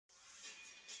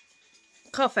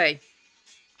coffee.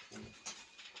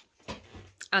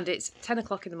 And it's 10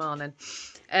 o'clock in the morning.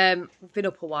 We've been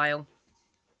up a while.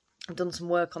 I've done some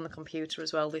work on the computer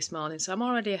as well this morning, so I'm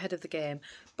already ahead of the game.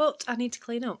 But I need to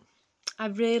clean up. I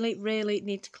really, really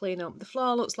need to clean up. The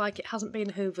floor looks like it hasn't been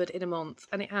hoovered in a month,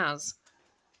 and it has.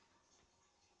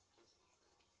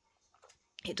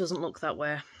 It doesn't look that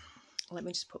way. Let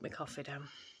me just put my coffee down.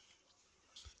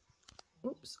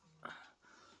 Oops.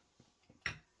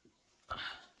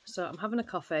 So I'm having a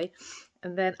coffee,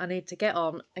 and then I need to get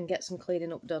on and get some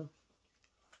cleaning up done.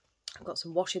 I've got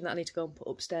some washing that I need to go and put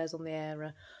upstairs on the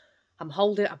area.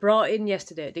 I brought it in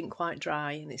yesterday, it didn't quite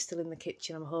dry, and it's still in the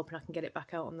kitchen. I'm hoping I can get it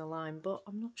back out on the line, but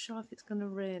I'm not sure if it's going to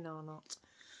rain or not.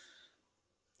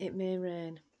 It may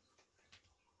rain.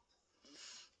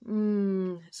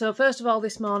 So first of all,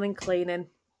 this morning, cleaning.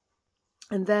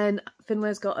 And then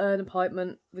Finlay's got an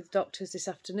appointment with doctors this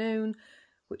afternoon,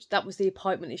 which that was the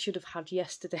appointment he should have had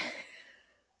yesterday.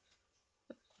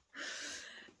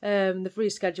 They've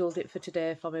rescheduled it for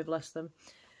today for me, bless them.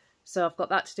 So I've got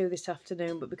that to do this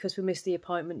afternoon, but because we missed the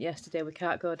appointment yesterday, we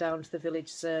can't go down to the village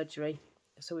surgery.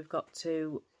 So we've got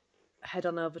to head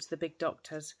on over to the big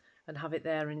doctors and have it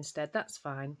there instead. That's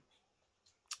fine.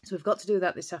 So we've got to do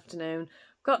that this afternoon.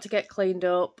 I've got to get cleaned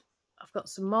up. I've got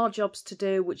some more jobs to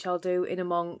do, which I'll do in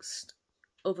amongst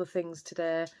other things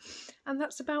today. And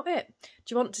that's about it.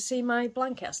 Do you want to see my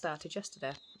blanket I started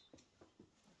yesterday?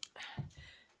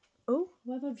 Oh,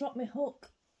 where have I dropped my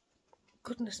hook?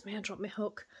 Goodness me, I dropped my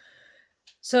hook.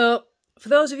 So, for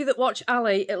those of you that watch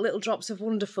Ali at Little Drops of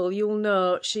Wonderful, you'll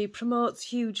know she promotes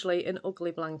hugely an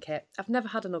ugly blanket. I've never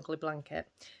had an ugly blanket,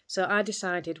 so I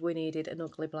decided we needed an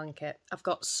ugly blanket. I've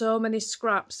got so many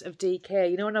scraps of DK.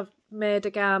 You know when I've made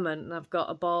a garment and I've got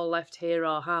a ball left here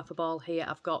or half a ball here,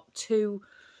 I've got two.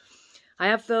 I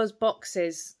have those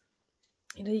boxes.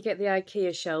 You know, you get the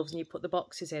IKEA shelves and you put the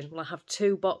boxes in. Well, I have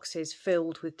 2 boxes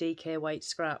filled with DK weight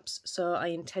scraps, so I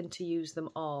intend to use them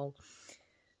all.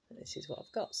 And this is what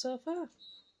I've got so far.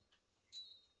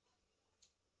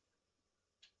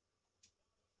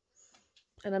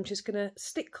 And I'm just going to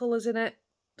stick colours in it.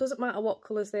 Doesn't matter what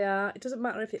colours they are. It doesn't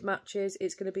matter if it matches.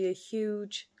 It's going to be a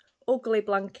huge, ugly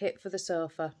blanket for the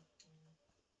sofa.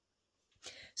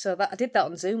 So I did that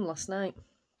on Zoom last night.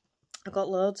 I got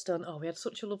loads done. Oh, we had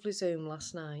such a lovely Zoom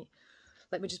last night.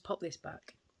 Let me just pop this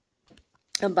back.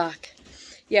 I'm back.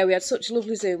 Yeah, we had such a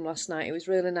lovely Zoom last night. It was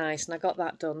really nice, and I got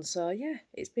that done. So, yeah,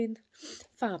 it's been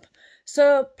fab.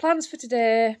 So, plans for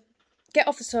today. Get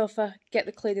off the sofa, get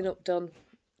the cleaning up done.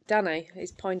 Danny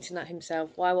is pointing at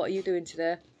himself. Why, what are you doing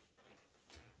today?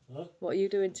 Huh? What are you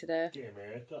doing today? Getting my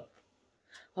haircut.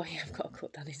 Oh, yeah, I've got to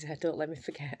cut Danny's hair. Don't let me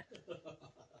forget.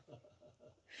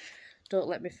 Don't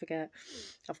let me forget.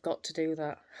 I've got to do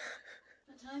that.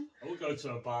 What time? I would go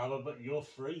to a barber, but you're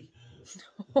free.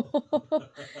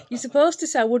 You're supposed to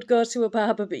say I would go to a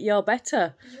barber, but you're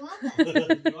better. You are better.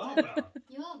 You are better.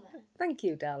 You are better. Thank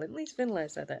you, darling. At least Finlay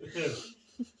said it.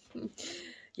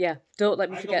 Yeah, don't let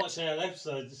me I ain't forget. got much hair left,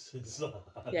 so it's not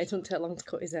hard. Yeah, it doesn't take long to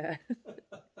cut his hair.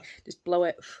 Just blow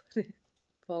it.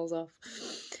 Falls off.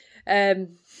 That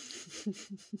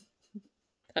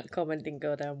comment didn't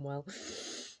go down well.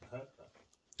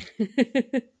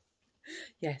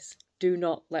 Yes, do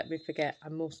not let me forget. I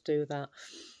must do that.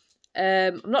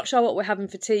 I'm not sure what we're having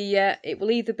for tea yet. It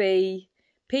will either be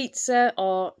pizza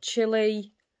or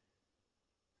chilli.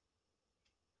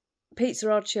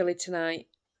 Pizza or chilli tonight,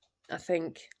 I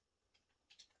think.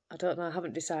 I don't know. I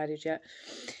haven't decided yet.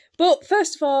 But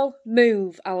first of all,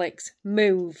 move, Alex.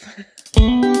 Move.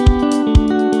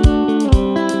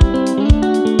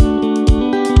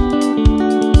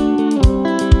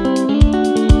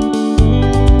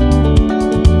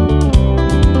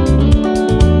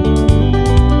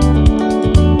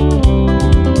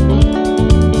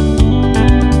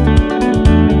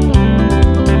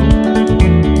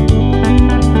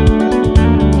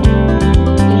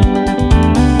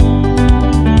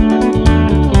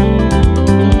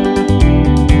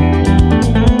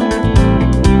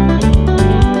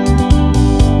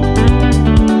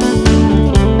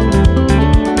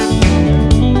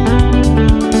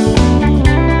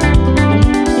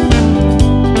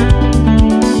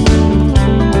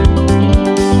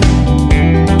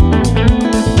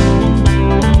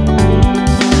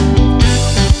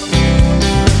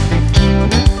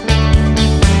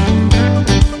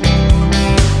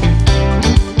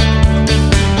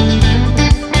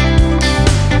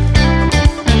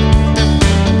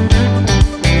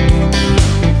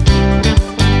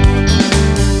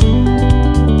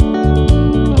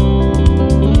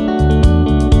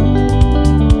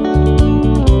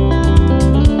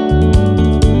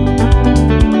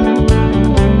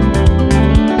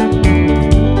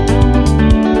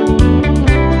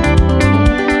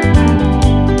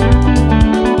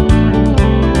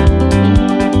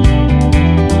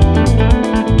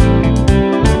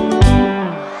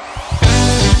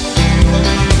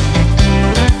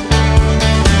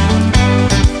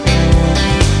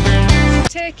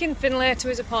 Wednesday to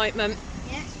his appointment.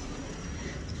 Yeah.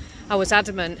 I was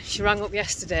adamant. She rang up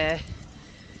yesterday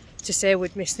to say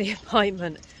we'd missed the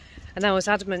appointment. And I was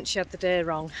adamant she had the day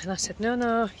wrong. And I said,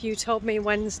 no, you told me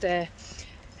Wednesday.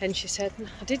 And she said,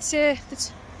 I did say the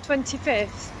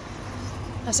 25th.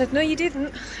 I said, no, you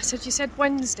didn't. I said, you said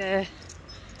Wednesday.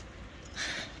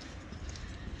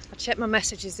 I checked my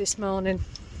messages this morning.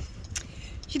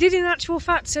 She did in actual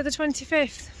fact say the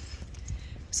 25th.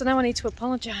 So now I need to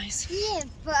apologise. Yeah,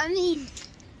 but I mean,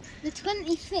 the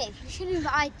 25th, you should have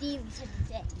ideally said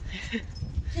the day.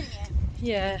 Shouldn't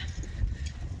you? Yeah.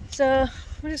 So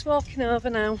we're just walking over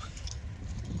now.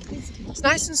 It's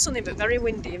nice and sunny but very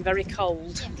windy and very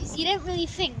cold. Yeah, because you don't really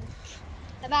think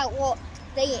about what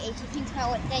day it is, you think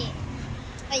about what day it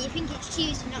is. Like, you think it's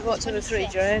Tuesday, not We walked over 3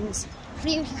 drains.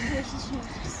 3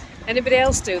 wishes. Anybody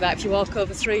else do that? If you walk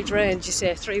over 3 drains, you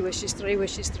say 3 wishes, 3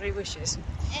 wishes, 3 wishes.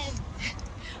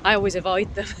 I always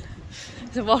avoid them.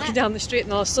 So walking down the street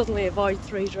and I'll suddenly avoid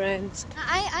 3 drains.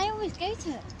 I always go to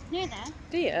it. You know that?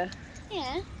 Do you?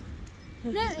 Yeah.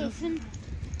 Notice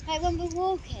when we're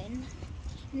walking,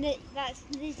 and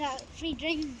there's that 3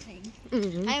 drain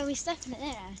thing. I always step in it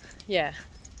there. Yeah.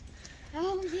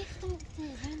 Oh, this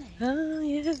doctor's, isn't it? Oh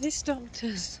yeah, this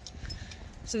doctor's.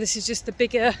 So this is just the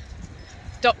bigger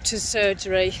doctor's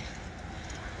surgery.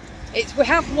 We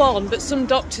have one, but some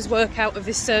doctors work out of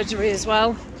this surgery as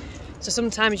well. So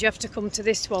sometimes you have to come to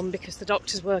this one because the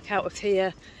doctors work out of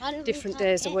here different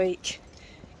days a week.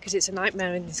 Because it's a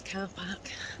nightmare in this car park.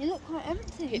 They look quite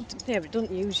empty. Yeah, it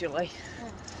doesn't usually.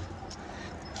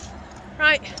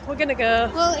 Right, we're gonna go.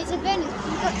 Well, it's a bonus.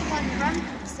 You've got to go on the ramp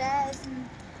upstairs and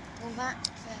all that.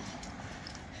 So.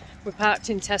 We're parked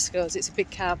in Tesco's. It's a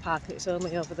big car park and it's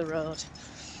only over the road.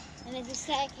 And there's a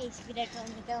staircase if you don't want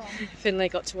to go on. Finlay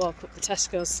got to walk up the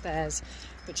Tesco's stairs,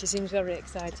 which he seems very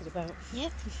excited about.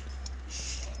 Yep.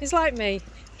 He's like me.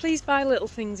 Please buy little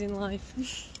things in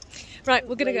life. Right,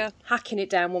 we're gonna go. Hacking it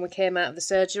down when we came out of the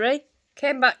surgery.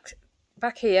 Came back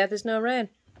here. There's no rain.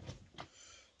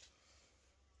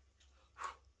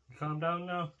 Calm down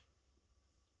now.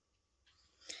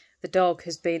 The dog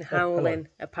has been howling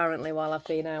apparently while I've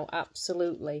been out.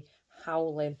 Absolutely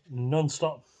howling.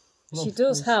 Non-stop. She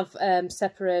does have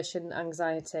separation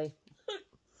anxiety.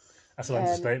 That's an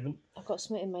understatement. I've got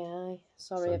something in my eye.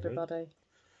 Sorry, So everybody.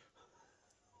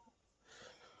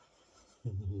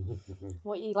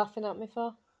 What are you laughing at me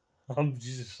for? I'm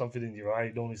just something in your eye.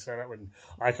 You normally say that when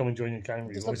I come and join your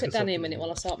camera. Just look at Danny a minute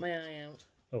while I sort my eye out.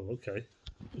 Oh, okay.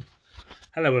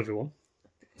 Hello, everyone.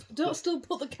 Don't still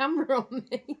put the camera on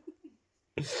me.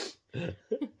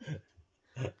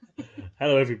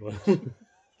 Hello, everyone.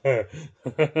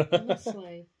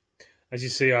 Honestly. As you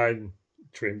see, I'm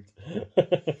trimmed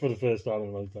for the first time in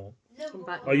a long time. I'm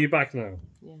back. Are you back now?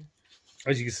 Yeah.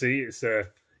 As you can see, it's a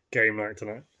game night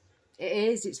tonight. It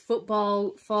is. It's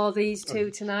football for these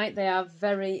two tonight. They are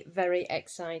very, very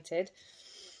excited.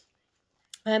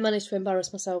 I managed to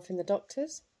embarrass myself in the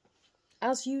doctors,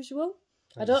 as usual.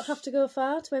 I don't have to go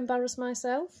far to embarrass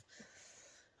myself.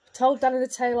 Told Danny the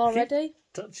tale already.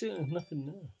 Touch it, nothing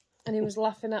there. And he was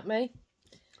laughing at me.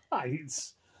 It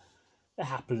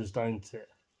happens, don't it?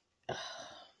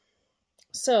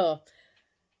 So,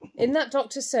 in that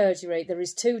doctor's surgery, there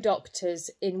is 2 doctors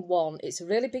in one. It's a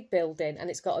really big building and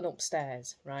it's got an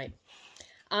upstairs, right?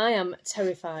 I am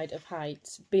terrified of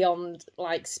heights, beyond,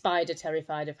 like, spider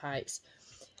terrified of heights.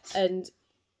 And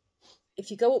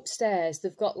if you go upstairs,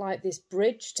 they've got, like, this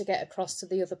bridge to get across to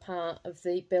the other part of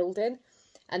the building.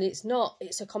 And it's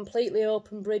a completely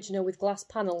open bridge, you know, with glass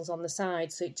panels on the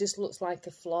side. So it just looks like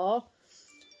a floor.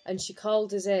 And she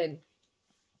called us in.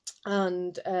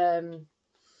 And I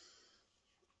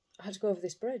had to go over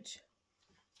this bridge.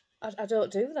 I don't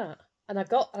do that. And I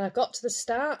got to the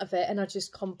start of it and I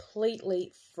just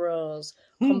completely froze.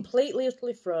 Completely,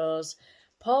 utterly froze.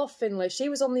 Poor Finlay, she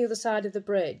was on the other side of the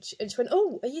bridge. And she went,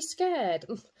 oh, are you scared?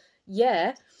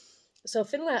 Yeah. So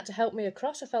Finlay had to help me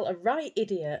across. I felt a right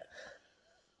idiot.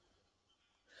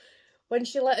 When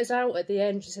she let us out at the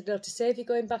end, she said, no, to save you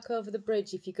going back over the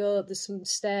bridge, if you go, there's some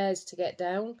stairs to get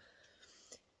down.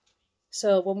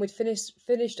 So when we'd finished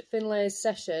Finlay's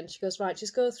session, she goes, right,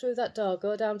 just go through that door,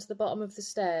 go down to the bottom of the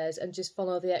stairs and just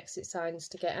follow the exit signs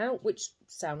to get out, which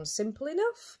sounds simple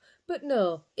enough. But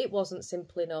no, it wasn't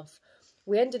simple enough.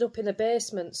 We ended up in a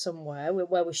basement somewhere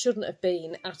where we shouldn't have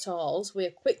been at all. So we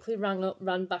quickly ran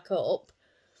back up.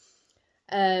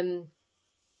 And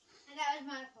that was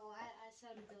my fault. I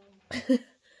sounded dumb.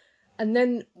 And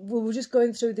then we were just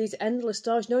going through these endless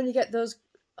doors. You know when you get those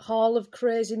hall of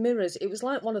crazy mirrors? It was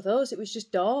like one of those. It was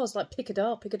just doors, like pick a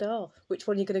door. Which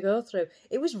one are you going to go through?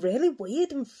 It was really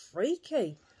weird and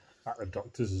freaky. At the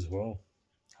doctors as well.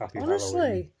 Happy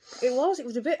Honestly, Halloween. it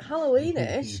was a bit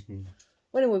Halloweenish.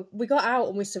 Well, anyway, we got out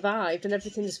and we survived and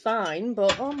everything's fine,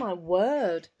 but oh my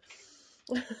word.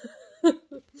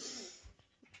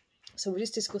 So we're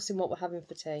just discussing what we're having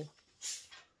for tea.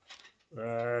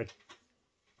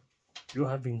 You're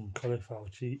having cauliflower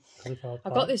pie? I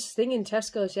got this thing in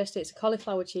Tesco's yesterday. It's a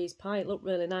cauliflower cheese pie. It looked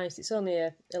really nice. It's only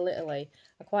a littly.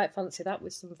 I quite fancy that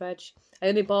with some veg. I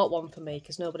only bought one for me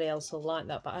because nobody else will like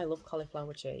that, but I love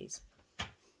cauliflower cheese.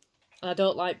 And I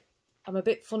don't like... I'm a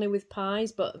bit funny with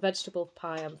pies, but vegetable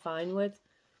pie I'm fine with.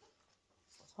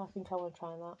 So I think I want to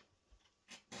try that.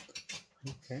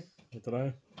 Okay, I don't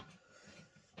know.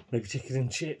 Maybe chicken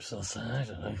and chips or something, I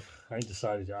don't know. I ain't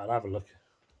decided yet. I'll have a look.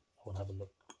 I want to have a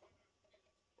look.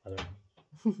 I don't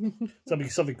know.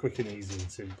 Something quick and easy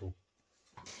and simple.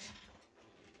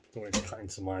 Don't want to cut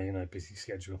into my busy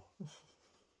schedule.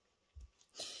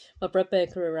 My bread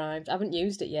baker arrived. I haven't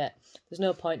used it yet. There's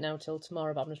no point now till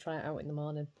tomorrow, but I'm going to try it out in the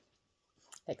morning.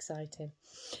 Exciting.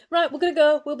 Right, we're going to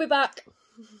go. We'll be back.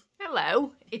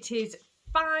 Hello. It is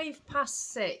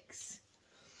 6:05.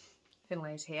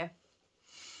 Finlay's here.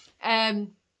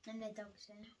 And the dog's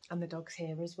here. And the dog's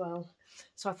here as well.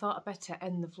 So I thought I'd better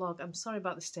end the vlog. I'm sorry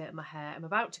about the state of my hair. I'm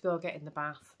about to go get in the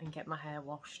bath and get my hair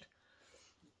washed.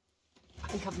 I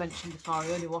think I've mentioned before, I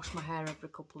only wash my hair every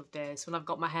couple of days. When I've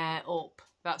got my hair up,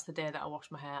 that's the day that I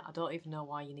wash my hair. I don't even know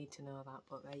why you need to know that,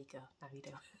 but there you go. Now you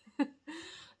do.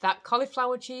 That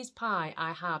cauliflower cheese pie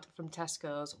I had from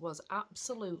Tesco's was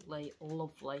absolutely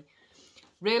lovely.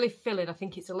 Really filling. I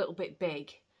think it's a little bit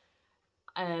big.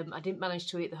 I didn't manage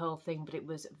to eat the whole thing, but it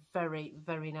was very,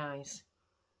 very nice.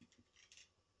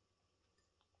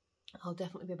 I'll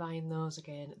definitely be buying those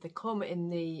again. They come in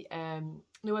the, you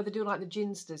know where they do like the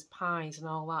ginsters, pies and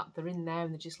all that. They're in there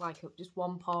and they're just like just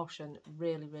one portion.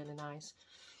 Really, really nice.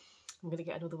 I'm going to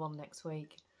get another one next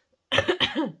week.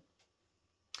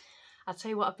 I'll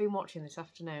tell you what I've been watching this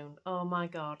afternoon. Oh my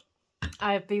God.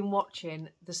 I have been watching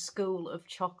The School of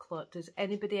Chocolate. Does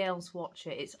anybody else watch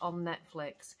it? It's on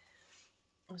Netflix.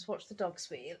 Let's watch the dog,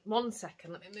 sweetie. 1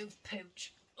 second, let me move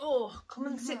Pooch. Oh, come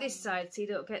and sit this side so you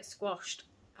don't get squashed.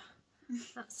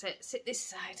 That's it, sit this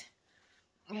side.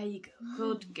 There you go,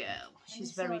 good girl.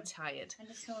 She's very tired. I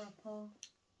just saw a paw.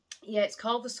 Yeah, it's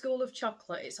called The School of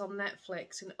Chocolate. It's on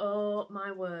Netflix and oh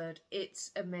my word,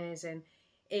 it's amazing.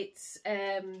 It's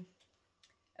a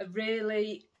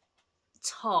really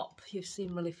top, you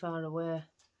seem really far away.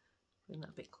 Bring that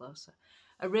a bit closer.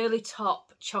 A really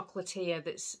top chocolatier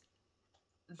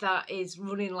that is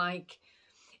running like,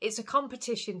 it's a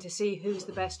competition to see who's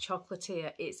the best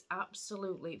chocolatier. It's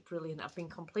absolutely brilliant. I've been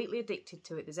completely addicted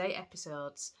to it. There's 8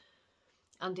 episodes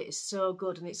and it is so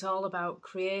good. And it's all about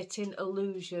creating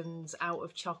illusions out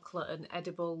of chocolate and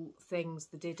edible things.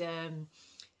 They did,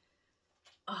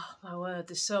 oh my word,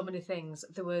 there's so many things.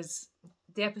 There was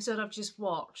the episode I've just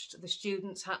watched. The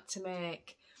students had to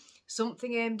make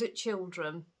something aimed at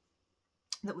children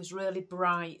that was really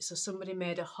bright. So somebody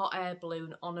made a hot air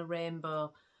balloon on a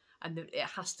rainbow and it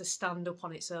has to stand up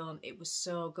on its own. It was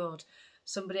so good.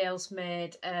 Somebody else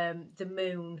made the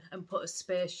moon and put a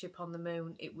spaceship on the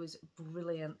moon. It was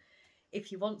brilliant.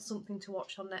 If you want something to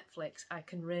watch on Netflix, I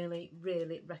can really,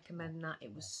 really recommend that.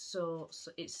 It was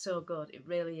it's so good. It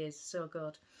really is so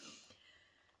good.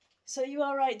 So you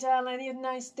all right, darling? You had a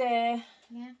nice day?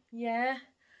 Yeah. Yeah?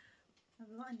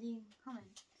 I've got to do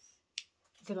comments.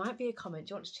 There might be a comment.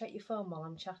 Do you want to check your phone while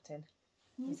I'm chatting?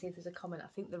 And see if there's a comment. I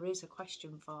think there is a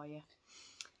question for you.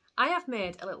 I have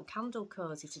made a little candle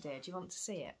cosy today. Do you want to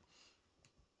see it?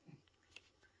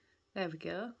 There we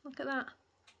go. Look at that.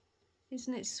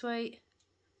 Isn't it sweet?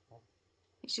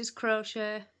 It's just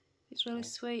crochet. It's really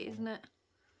sweet, isn't it?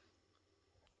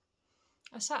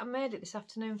 I sat and made it this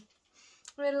afternoon.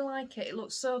 I really like it. It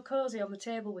looks so cosy on the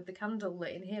table with the candle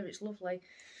lit in here. It's lovely.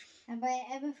 Have I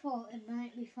ever thought it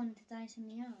might be fun to dye some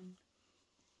yarn?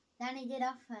 Danny did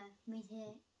offer me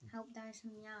to help dye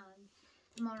some yarn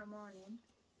tomorrow morning.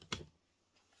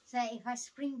 So if I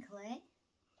sprinkle it,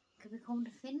 it could become the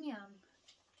fin yarn.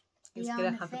 He's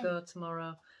going to have a go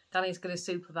tomorrow. Danny's going to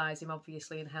supervise him,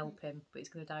 obviously, and help him, but he's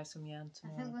going to dye some yarn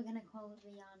tomorrow. I think we're going to call it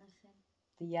the Yarn of Finn.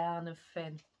 The Yarn of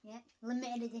Finn. Yeah,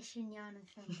 limited edition Yarn of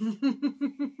Finn.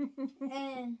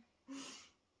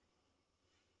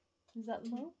 Is that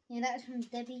the one? Yeah, that's from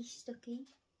Debbie Stuckey.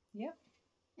 Yep.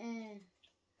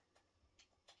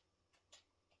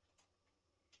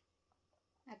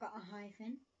 I got a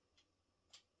hyphen.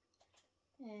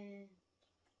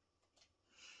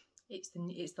 It's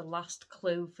the last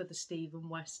clue for the Stephen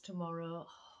West tomorrow.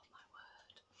 Oh my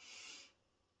word!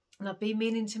 And I've been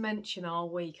meaning to mention all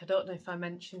week. I don't know if I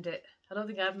mentioned it. I don't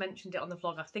think I've mentioned it on the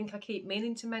vlog. I think I keep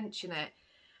meaning to mention it,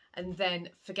 and then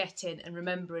forgetting and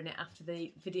remembering it after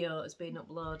the video has been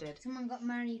uploaded. Someone got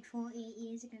married 48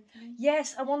 years ago today.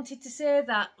 Yes, I wanted to say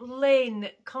that. Lynn,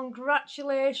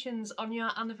 congratulations on your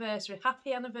anniversary.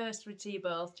 Happy anniversary to you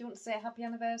both. Do you want to say happy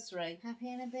anniversary?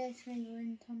 Happy anniversary,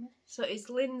 Lynn Thomas. So it's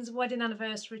Lynn's wedding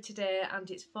anniversary today and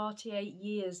it's 48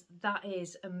 years. That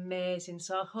is amazing.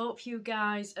 So I hope you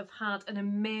guys have had an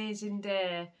amazing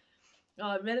day.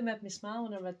 Oh, it really made me smile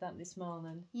when I read that this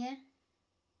morning. Yeah.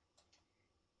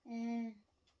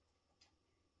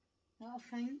 Lot of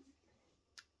fun.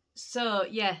 So,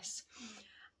 yes.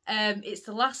 It's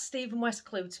the last Stephen West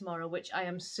clue tomorrow, which I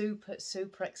am super,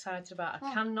 super excited about.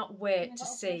 I cannot wait to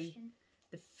see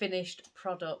the finished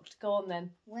product. Go on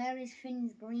then. Where is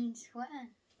Finn's green sweater?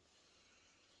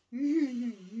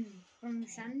 From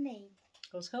Sandy.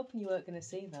 I was hoping you weren't going to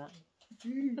see that.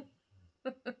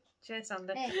 Cheers,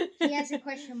 Sandy. Hey, he has a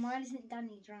question. Why doesn't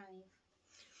Danny drive?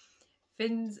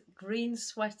 Finn's green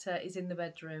sweater is in the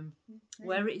bedroom.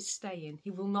 Where it is staying. He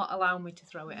will not allow me to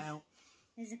throw it out.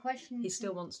 There's a question. He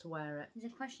still wants to wear it.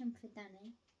 There's a question for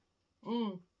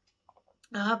Danny.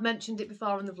 I have mentioned it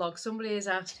before in the vlog. Somebody has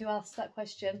asked. Who asked that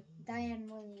question? Diane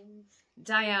Williams.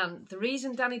 Diane. The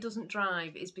reason Danny doesn't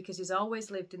drive is because he's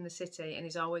always lived in the city and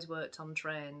he's always worked on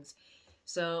trains.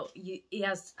 So he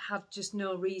has had just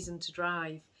no reason to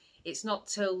drive. It's not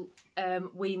till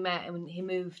we met and he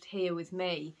moved here with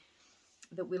me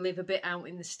that we live a bit out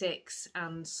in the sticks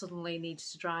and suddenly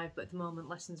needs to drive, but at the moment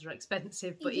lessons are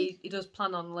expensive, but he does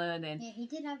plan on learning. Yeah, he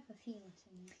did have a few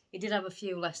lessons. He did have a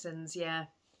few lessons, yeah.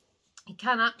 He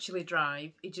can actually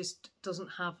drive, he just doesn't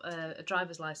have a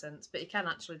driver's licence, but he can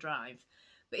actually drive.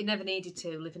 But he never needed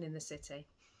to, living in the city.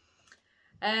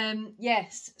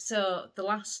 Yes, so the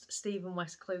last Stephen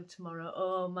West clue tomorrow.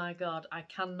 Oh my God, I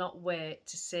cannot wait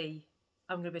to see.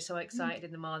 I'm going to be so excited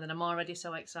in the morning. I'm already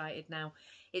so excited now.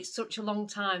 It's such a long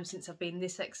time since I've been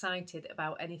this excited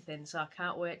about anything, so I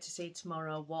can't wait to see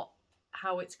tomorrow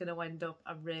how it's going to end up.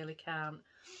 I really can't.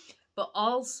 But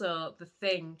also the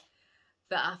thing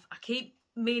that I keep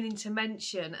meaning to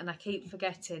mention and I keep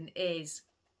forgetting is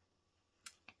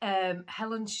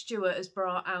Helen Stewart has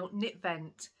brought out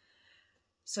Knitvent.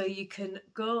 So you can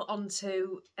go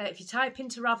onto, if you type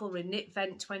into Ravelry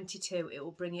Knitvent 22, it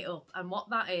will bring it up. And what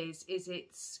that is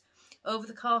it's over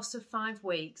the course of 5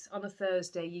 weeks, on a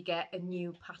Thursday, you get a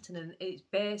new pattern. And it's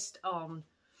based on,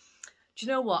 do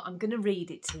you know what? I'm going to read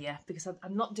it to you because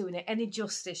I'm not doing it any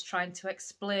justice trying to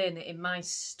explain it in my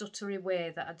stuttery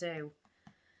way that I do.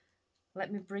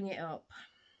 Let me bring it up.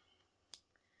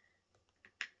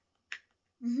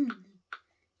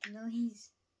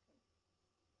 Noise.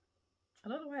 I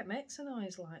don't know why it makes a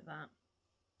noise like that.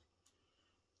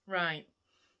 Right.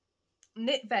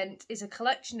 Knitvent is a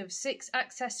collection of 6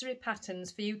 accessory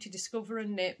patterns for you to discover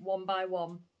and knit one by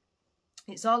one.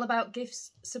 It's all about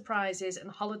gifts, surprises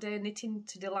and holiday knitting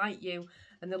to delight you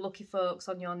and the lucky folks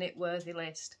on your knit-worthy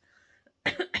list.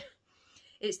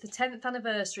 It's the 10th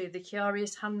anniversary of the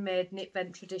curious handmade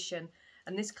Knitvent tradition,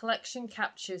 and this collection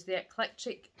captures the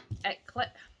eclectic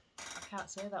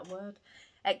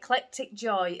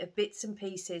joy of bits and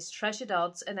pieces, treasured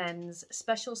odds and ends,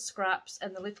 special scraps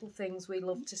and the little things we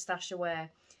love to stash away.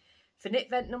 For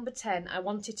Knitvent number 10, I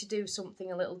wanted to do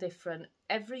something a little different.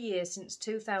 Every year since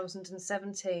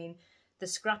 2017, the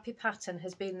scrappy pattern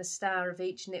has been the star of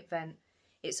each Knitvent.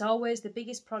 It's always the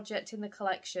biggest project in the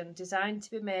collection, designed to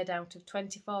be made out of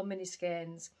 24 mini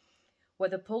skeins.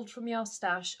 Whether pulled from your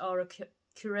stash or a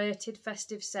curated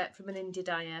festive set from an indie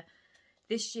dyer,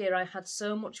 this year I had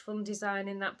so much fun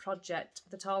designing that project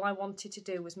that all I wanted to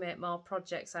do was make more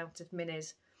projects out of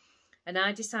minis. And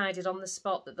I decided on the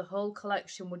spot that the whole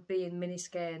collection would be in mini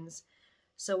skeins.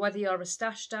 So whether you're a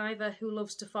stash diver who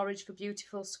loves to forage for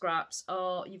beautiful scraps,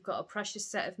 or you've got a precious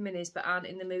set of minis but aren't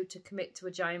in the mood to commit to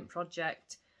a giant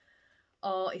project,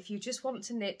 or if you just want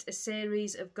to knit a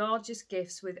series of gorgeous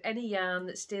gifts with any yarn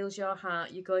that steals your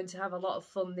heart, you're going to have a lot of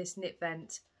fun this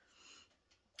Knitvent.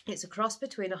 It's a cross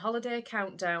between a holiday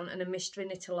countdown and a mystery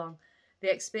knit-along.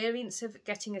 The experience of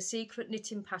getting a secret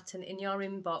knitting pattern in your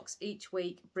inbox each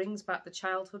week brings back the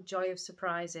childhood joy of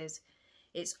surprises.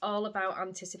 It's all about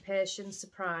anticipation,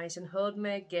 surprise and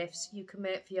homemade gifts you can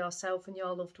make for yourself and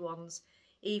your loved ones,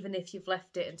 even if you've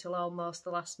left it until almost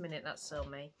the last minute. That's so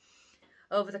me.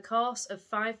 Over the course of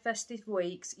 5 festive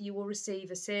weeks, you will receive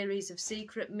a series of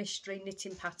secret mystery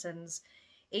knitting patterns,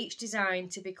 each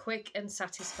designed to be quick and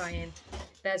satisfying.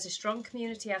 There's a strong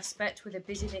community aspect with a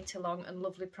busy knit-along and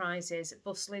lovely prizes,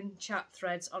 bustling chat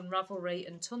threads on Ravelry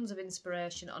and tons of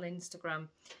inspiration on Instagram.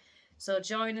 So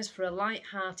join us for a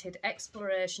light-hearted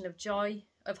exploration of joy,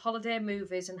 of holiday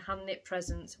movies and hand-knit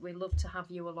presents. We love to have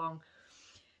you along.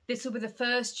 This will be the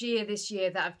first year this year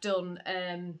that I've done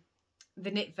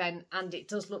the Knitvent, and it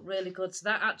does look really good. So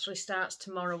that actually starts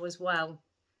tomorrow as well.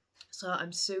 So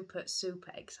I'm super,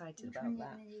 super excited about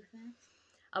that.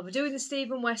 I'll be doing the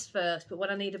Stephen West first, but when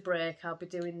I need a break, I'll be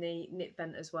doing the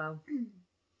Knitvent as well.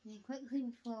 Yeah,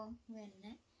 quickly before we end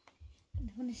it, I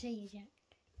just want to see you, Jack.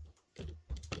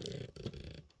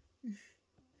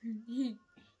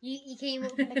 You came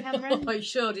up with the camera. Oh, he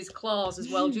showed his claws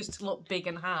as well, just to look big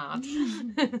and hard.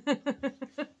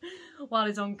 While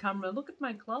he's on camera, look at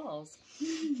my claws.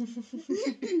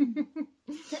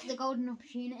 Took the golden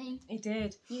opportunity. He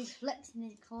did. He was flexing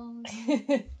his claws,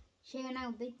 showing how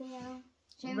big they are,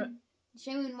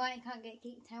 showing why he can't get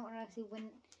kicked out, or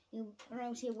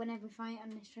else he'll win every fight on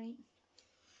the street.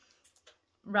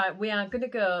 Right, we are going to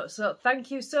go. So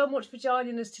thank you so much for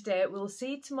joining us today. We'll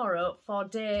see you tomorrow for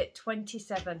day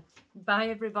 27. Bye,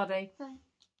 everybody. Bye.